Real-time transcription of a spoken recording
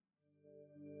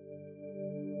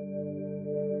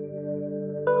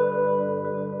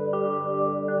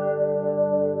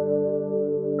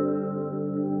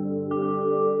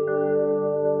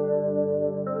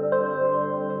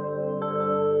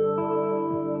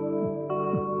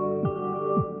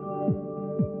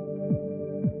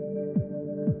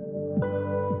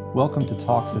Welcome to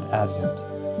Talks at Advent,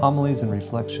 homilies and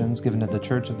reflections given at the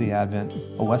Church of the Advent,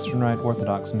 a Western Rite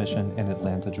Orthodox mission in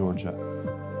Atlanta, Georgia.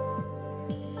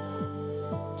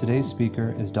 Today's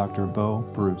speaker is Dr. Bo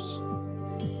Bruce.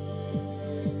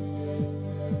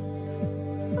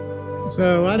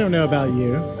 So, I don't know about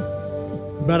you,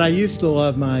 but I used to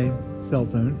love my cell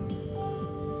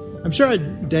phone. I'm sure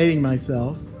I'm dating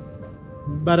myself,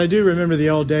 but I do remember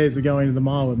the old days of going to the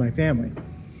mall with my family.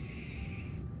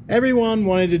 Everyone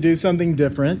wanted to do something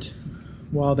different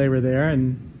while they were there,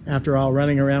 and after all,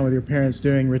 running around with your parents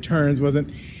doing returns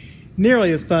wasn't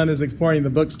nearly as fun as exploring the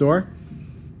bookstore,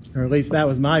 or at least that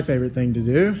was my favorite thing to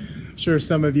do. I'm sure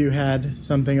some of you had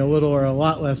something a little or a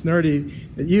lot less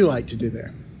nerdy that you liked to do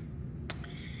there.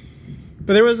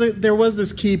 But there was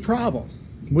this key problem.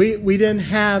 We didn't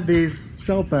have these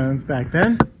cell phones back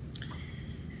then.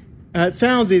 It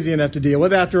sounds easy enough to deal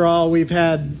with. After all, we've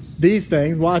had these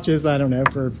things, watches, I don't know,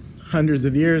 for hundreds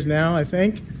of years now, I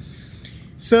think.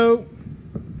 So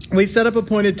we set up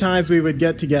appointed times we would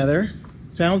get together.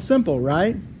 Sounds simple,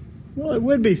 right? Well, it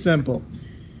would be simple.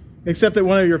 Except that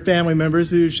one of your family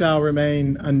members, who shall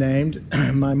remain unnamed,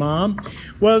 my mom,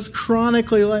 was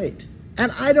chronically late.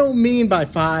 And I don't mean by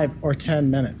 5 or 10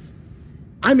 minutes.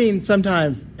 I mean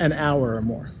sometimes an hour or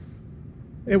more.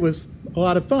 It was a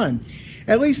lot of fun.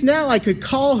 At least now I could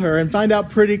call her and find out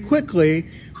pretty quickly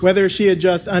whether she had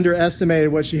just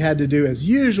underestimated what she had to do as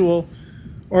usual,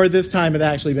 or this time had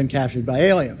actually been captured by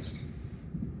aliens.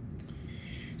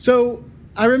 So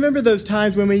I remember those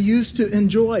times when we used to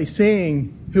enjoy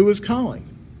seeing who was calling.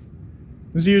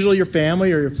 It was usually your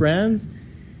family or your friends.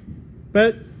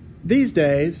 But these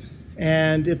days,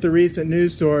 and if the recent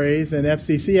news stories and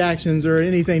FCC actions are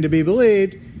anything to be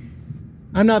believed,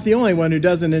 I'm not the only one who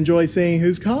doesn't enjoy seeing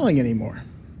who's calling anymore.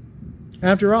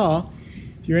 After all,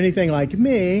 if you're anything like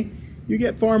me, you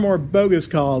get far more bogus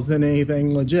calls than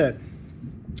anything legit.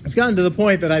 It's gotten to the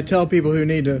point that I tell people who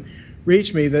need to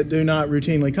reach me that do not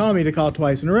routinely call me to call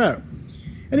twice in a row.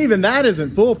 And even that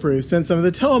isn't foolproof, since some of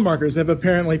the telemarketers have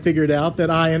apparently figured out that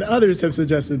I and others have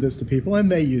suggested this to people,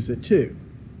 and they use it too.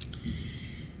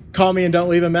 Call me and don't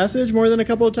leave a message more than a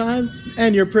couple of times,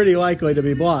 and you're pretty likely to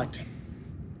be blocked.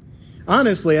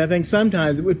 Honestly, I think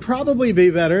sometimes it would probably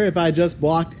be better if I just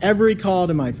blocked every call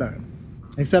to my phone,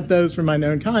 except those from my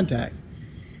known contacts.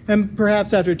 And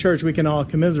perhaps after church we can all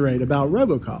commiserate about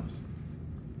robocalls.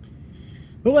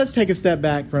 But let's take a step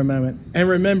back for a moment and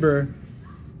remember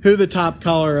who the top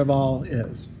caller of all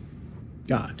is.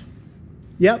 God.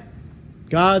 Yep,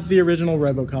 God's the original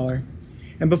robocaller.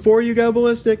 And before you go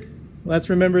ballistic,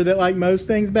 let's remember that like most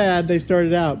things bad, they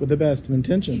started out with the best of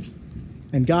intentions.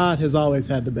 And God has always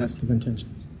had the best of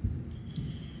intentions.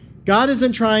 God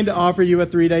isn't trying to offer you a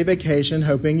 3-day vacation,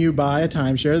 hoping you buy a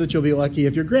timeshare that you'll be lucky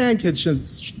if your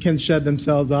grandkids can shed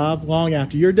themselves off long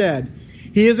after you're dead.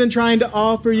 He isn't trying to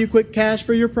offer you quick cash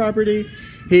for your property.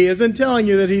 He isn't telling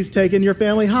you that he's taken your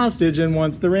family hostage and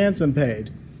wants the ransom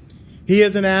paid. He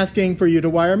isn't asking for you to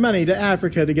wire money to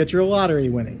Africa to get your lottery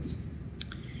winnings.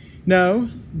 No,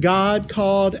 God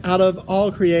called out of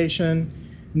all creation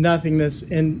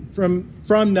nothingness, and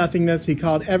from nothingness he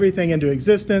called everything into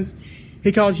existence.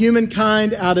 He called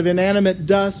humankind out of inanimate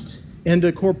dust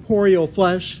into corporeal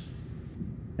flesh,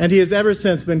 and he has ever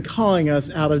since been calling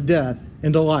us out of death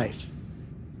into life.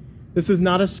 This is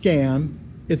not a scam,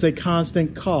 it's a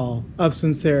constant call of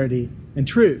sincerity and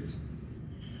truth.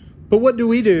 But what do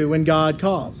we do when God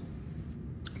calls?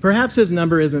 Perhaps his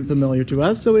number isn't familiar to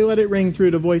us, so we let it ring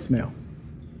through to voicemail.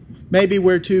 Maybe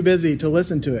we're too busy to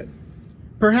listen to it.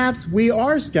 Perhaps we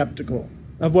are skeptical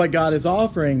of what God is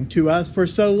offering to us for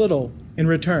so little in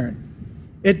return.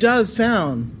 It does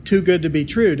sound too good to be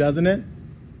true, doesn't it?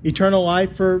 Eternal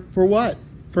life for what?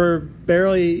 For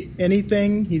barely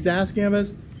anything he's asking of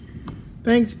us?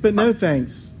 Thanks, but no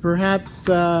thanks. Perhaps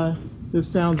this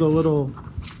sounds a little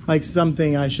like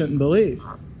something I shouldn't believe.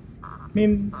 I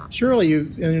mean, surely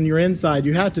you, in your inside,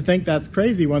 you have to think that's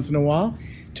crazy once in a while.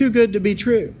 Too good to be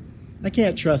true. I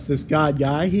can't trust this God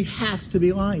guy. He has to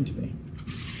be lying to me.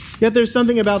 Yet there's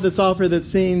something about this offer that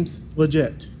seems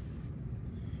legit.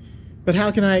 But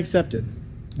how can I accept it?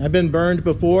 I've been burned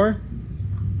before.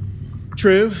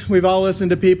 True, we've all listened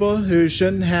to people who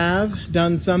shouldn't have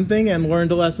done something and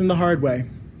learned a lesson the hard way.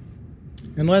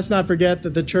 And let's not forget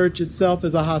that the church itself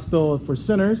is a hospital for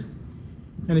sinners.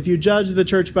 And if you judge the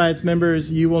church by its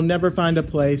members, you will never find a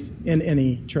place in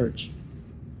any church.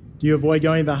 Do you avoid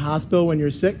going to the hospital when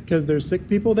you're sick because there's sick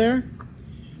people there?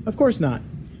 Of course not.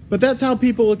 But that's how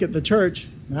people look at the church.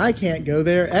 I can't go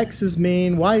there. X is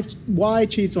mean. Y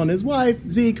cheats on his wife.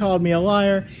 Z called me a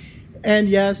liar. And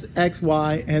yes, X,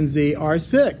 Y, and Z are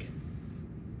sick.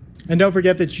 And don't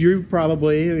forget that you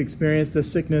probably experienced the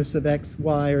sickness of X,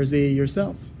 Y, or Z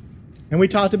yourself. And we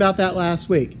talked about that last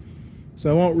week, so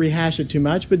I won't rehash it too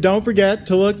much, but don't forget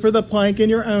to look for the plank in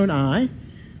your own eye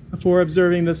before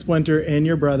observing the splinter in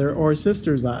your brother or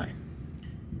sister's eye.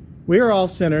 We are all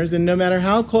sinners, and no matter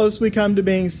how close we come to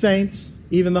being saints,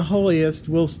 even the holiest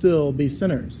will still be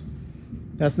sinners.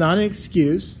 That's not an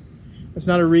excuse. That's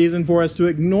not a reason for us to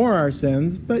ignore our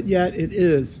sins, but yet it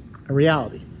is a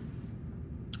reality.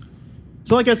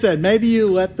 So like I said, maybe you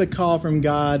let the call from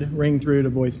God ring through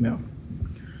to voicemail.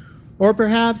 Or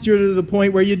perhaps you're to the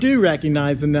point where you do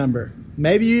recognize the number.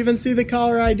 Maybe you even see the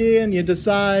caller ID and you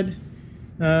decide,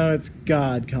 oh, it's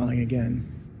God calling again.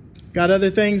 Got other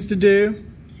things to do?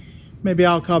 Maybe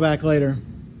I'll call back later.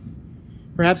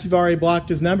 Perhaps you've already blocked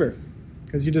his number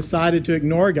because you decided to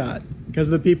ignore God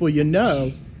because of the people you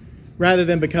know rather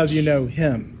than because you know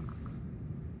him.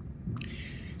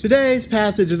 Today's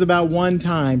passage is about one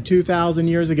time 2,000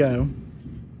 years ago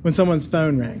when someone's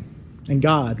phone rang and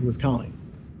God was calling.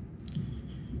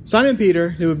 Simon Peter,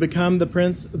 who had become the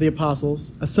prince of the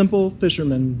apostles, a simple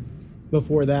fisherman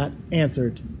before that,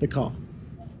 answered the call.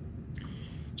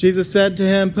 Jesus said to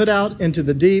him, "Put out into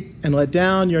the deep and let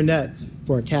down your nets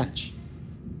for a catch."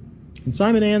 And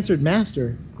Simon answered,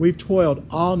 "Master, we've toiled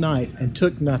all night and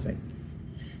took nothing.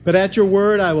 But at your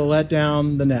word I will let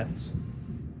down the nets."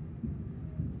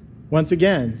 Once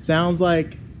again, sounds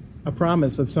like a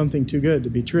promise of something too good to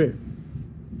be true.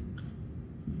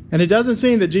 And it doesn't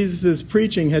seem that Jesus'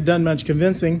 preaching had done much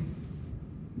convincing.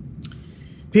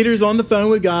 Peter's on the phone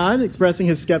with God, expressing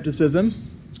his skepticism,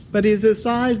 but he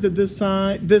decides that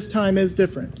this time is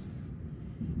different.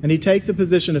 And he takes a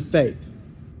position of faith.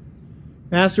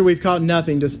 "Master, we've caught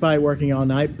nothing despite working all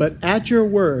night, but at your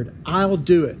word, I'll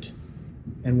do it."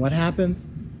 And what happens?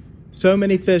 So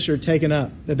many fish are taken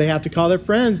up that they have to call their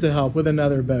friends to help with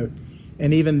another boat,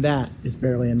 and even that is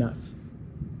barely enough.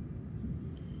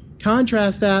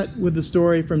 Contrast that with the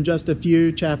story from just a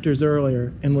few chapters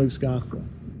earlier in Luke's Gospel.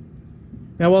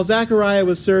 Now, while Zechariah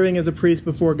was serving as a priest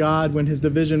before God when his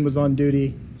division was on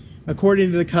duty,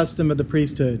 according to the custom of the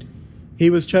priesthood, he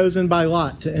was chosen by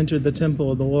lot to enter the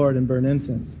temple of the Lord and burn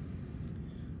incense.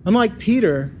 Unlike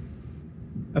Peter,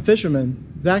 a fisherman,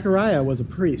 Zechariah was a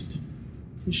priest.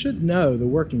 He should know the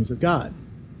workings of God.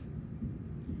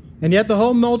 And yet the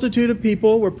whole multitude of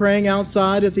people were praying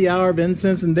outside at the hour of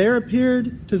incense, and there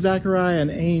appeared to Zechariah an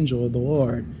angel of the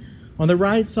Lord on the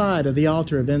right side of the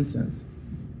altar of incense.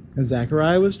 And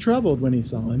Zechariah was troubled when he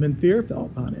saw him, and fear fell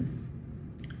upon him.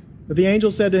 But the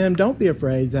angel said to him, "Don't be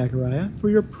afraid, Zechariah,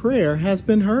 for your prayer has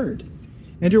been heard.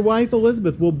 And your wife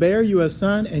Elizabeth will bear you a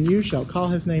son, and you shall call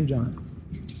his name John."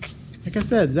 Like I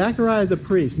said, Zechariah is a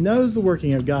priest, knows the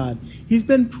working of God. He's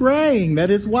been praying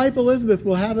that his wife Elizabeth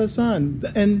will have a son.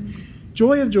 And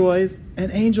joy of joys,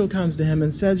 an angel comes to him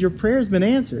and says, "Your prayer's been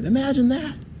answered." Imagine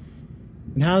that.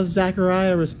 And how does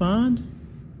Zechariah respond?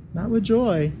 Not with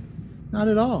joy, not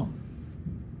at all.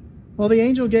 Well, the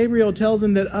angel Gabriel tells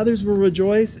him that others will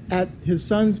rejoice at his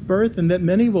son's birth and that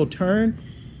many will turn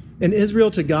in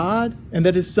Israel to God and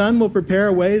that his son will prepare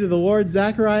a way to the Lord.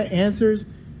 Zechariah answers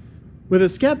with a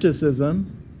skepticism,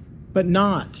 but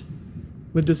not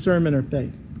with discernment or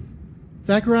faith.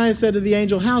 Zechariah said to the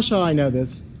angel, "How shall I know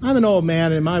this? I'm an old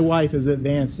man and my wife is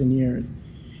advanced in years."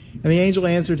 And the angel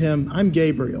answered him, "I'm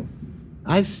Gabriel.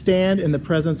 I stand in the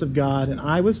presence of God, and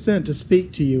I was sent to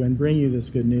speak to you and bring you this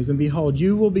good news. And behold,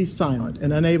 you will be silent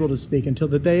and unable to speak until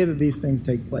the day that these things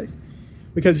take place,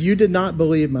 because you did not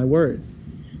believe my words,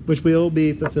 which will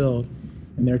be fulfilled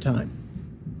in their time."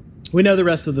 We know the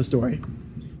rest of the story.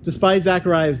 Despite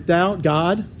Zechariah's doubt,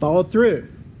 God followed through.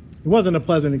 It wasn't a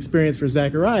pleasant experience for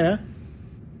Zechariah.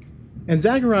 And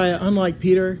Zechariah, unlike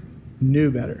Peter,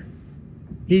 knew better.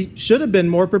 He should have been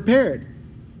more prepared.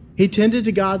 He tended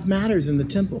to God's matters in the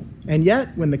temple. And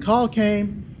yet, when the call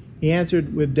came, he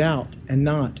answered with doubt and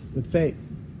not with faith.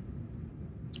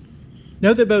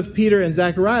 Note that both Peter and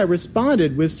Zechariah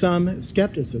responded with some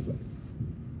skepticism,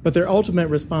 but their ultimate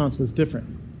response was different.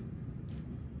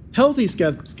 Healthy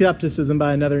skepticism,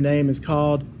 by another name, is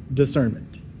called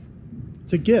discernment.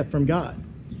 It's a gift from God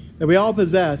that we all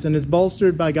possess and is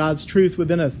bolstered by God's truth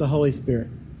within us, the Holy Spirit.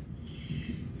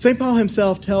 St. Paul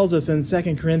himself tells us in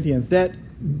 2 Corinthians that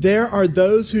there are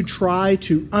those who try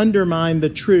to undermine the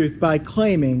truth by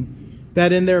claiming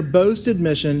that in their boasted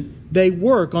mission they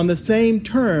work on the same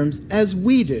terms as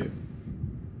we do.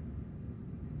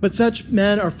 But such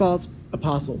men are false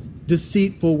apostles,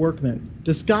 deceitful workmen,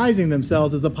 disguising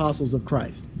themselves as apostles of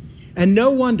Christ. And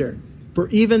no wonder, for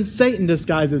even Satan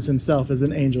disguises himself as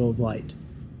an angel of light.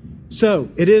 So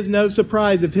it is no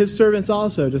surprise if his servants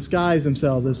also disguise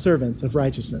themselves as servants of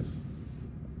righteousness.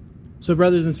 So,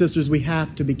 brothers and sisters, we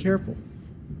have to be careful.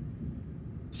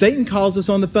 Satan calls us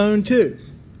on the phone too,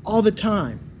 all the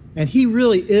time. And he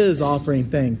really is offering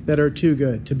things that are too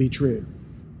good to be true.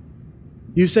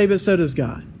 You say, but so does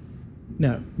God.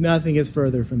 No, nothing is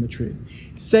further from the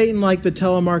truth. Satan, like the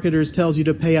telemarketers, tells you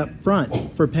to pay up front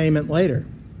for payment later,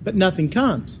 but nothing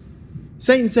comes.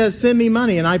 Satan says, send me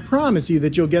money and I promise you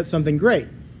that you'll get something great.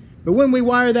 But when we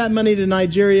wire that money to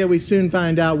Nigeria, we soon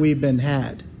find out we've been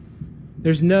had.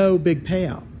 There's no big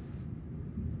payout.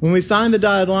 When we sign the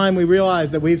dotted line, we realize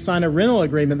that we've signed a rental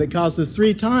agreement that cost us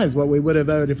 3 times what we would have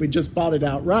owed if we just bought it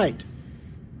outright.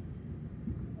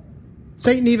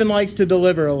 Satan even likes to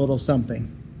deliver a little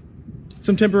something.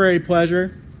 Some temporary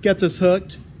pleasure, gets us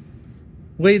hooked,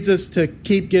 leads us to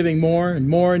keep giving more and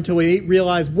more until we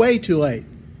realize way too late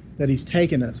that he's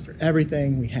taken us for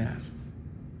everything we have.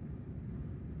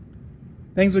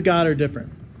 Things with God are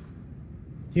different.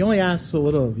 He only asks a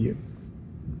little of you.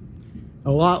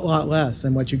 A lot less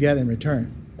than what you get in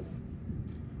return.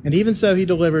 And even so, he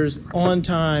delivers on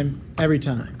time, every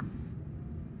time.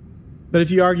 But if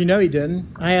you argue, no, he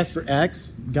didn't. I asked for X,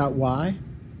 got Y.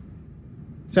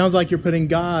 Sounds like you're putting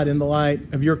God in the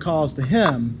light of your calls to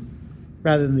him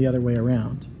rather than the other way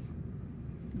around.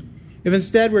 If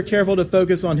instead we're careful to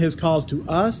focus on his calls to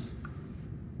us,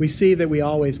 we see that we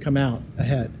always come out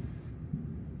ahead.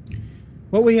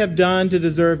 What we have done to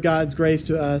deserve God's grace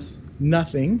to us,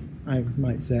 nothing, I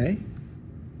might say.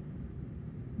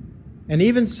 And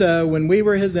even so, when we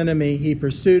were his enemy, he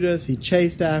pursued us, he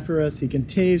chased after us, he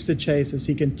continues to chase us,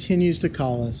 he continues to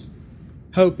call us,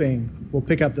 hoping we'll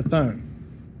pick up the phone,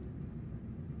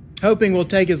 hoping we'll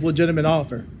take his legitimate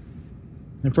offer,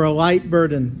 and for a light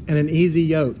burden and an easy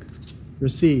yoke,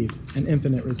 receive an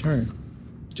infinite return.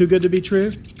 Too good to be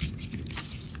true?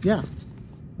 Yeah,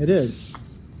 it is.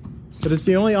 But it's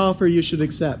the only offer you should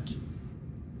accept.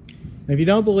 And if you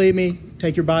don't believe me,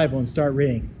 take your Bible and start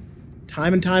reading.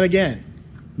 Time and time again,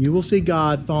 you will see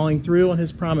God falling through on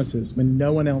his promises when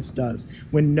no one else does,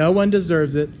 when no one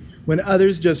deserves it, when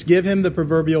others just give him the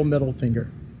proverbial middle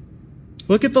finger.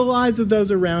 Look at the lives of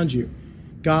those around you.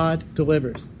 God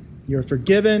delivers. You're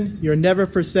forgiven. You're never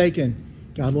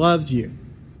forsaken. God loves you.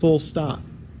 Full stop.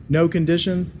 No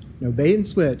conditions, no bait and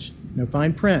switch, no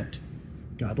fine print.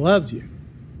 God loves you.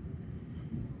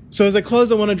 So as I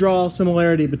close, I want to draw a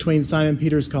similarity between Simon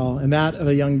Peter's call and that of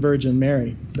a young virgin,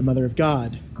 Mary, the mother of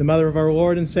God, the mother of our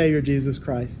Lord and Savior, Jesus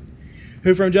Christ,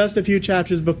 who from just a few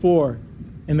chapters before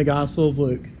in the Gospel of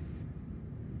Luke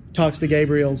talks to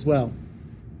Gabriel as well,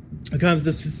 who comes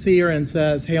to see her and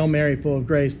says, Hail Mary, full of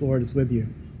grace, the Lord is with you.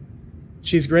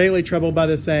 She's greatly troubled by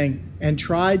this saying and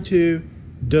tried to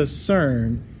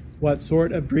discern what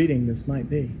sort of greeting this might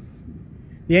be.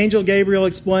 The angel Gabriel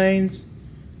explains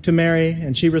to Mary,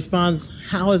 and she responds,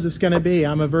 how is this going to be?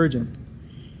 I'm a virgin.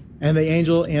 And the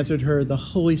angel answered her, the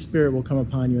Holy Spirit will come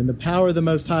upon you, and the power of the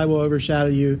Most High will overshadow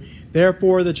you.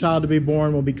 Therefore, the child to be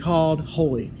born will be called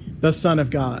Holy, the Son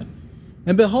of God.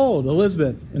 And behold,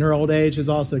 Elizabeth, in her old age, has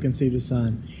also conceived a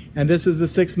son. And this is the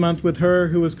 6th month with her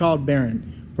who was called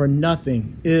barren, for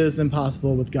nothing is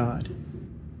impossible with God.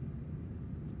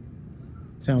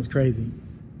 Sounds crazy.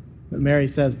 But Mary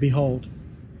says, behold,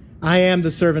 I am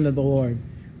the servant of the Lord.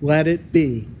 Let it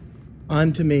be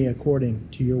unto me according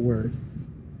to your word.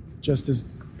 Just as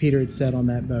Peter had said on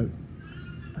that boat.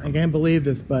 I can't believe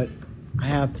this, but I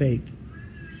have faith.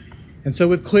 And so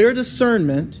with clear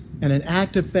discernment and an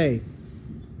act of faith,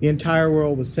 the entire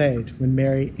world was saved when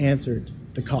Mary answered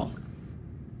the call.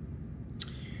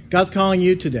 God's calling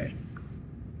you today.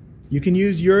 You can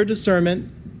use your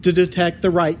discernment to detect the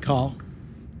right call.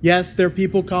 Yes, there are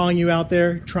people calling you out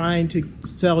there trying to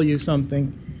sell you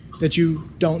something that you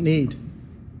don't need.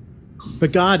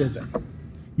 But God isn't.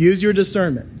 Use your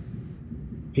discernment.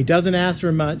 He doesn't ask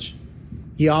for much.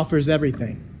 He offers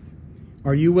everything.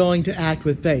 Are you willing to act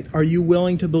with faith? Are you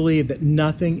willing to believe that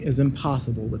nothing is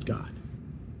impossible with God?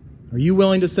 Are you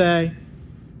willing to say,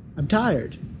 I'm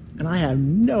tired, and I have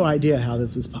no idea how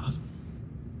this is possible.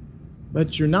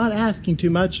 But you're not asking too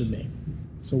much of me,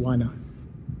 so why not?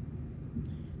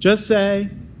 Just say,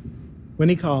 when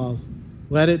he calls,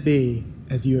 let it be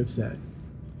as you have said.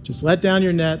 Just let down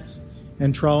your nets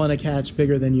and trawl in a catch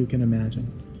bigger than you can imagine.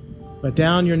 Let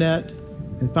down your net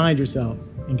and find yourself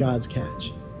in God's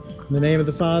catch. In the name of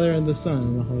the Father, and the Son,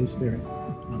 and the Holy Spirit.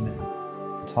 Amen.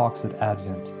 Talks at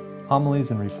Advent.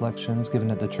 Homilies and reflections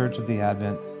given at the Church of the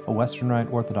Advent, a Western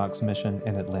Rite Orthodox mission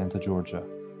in Atlanta, Georgia.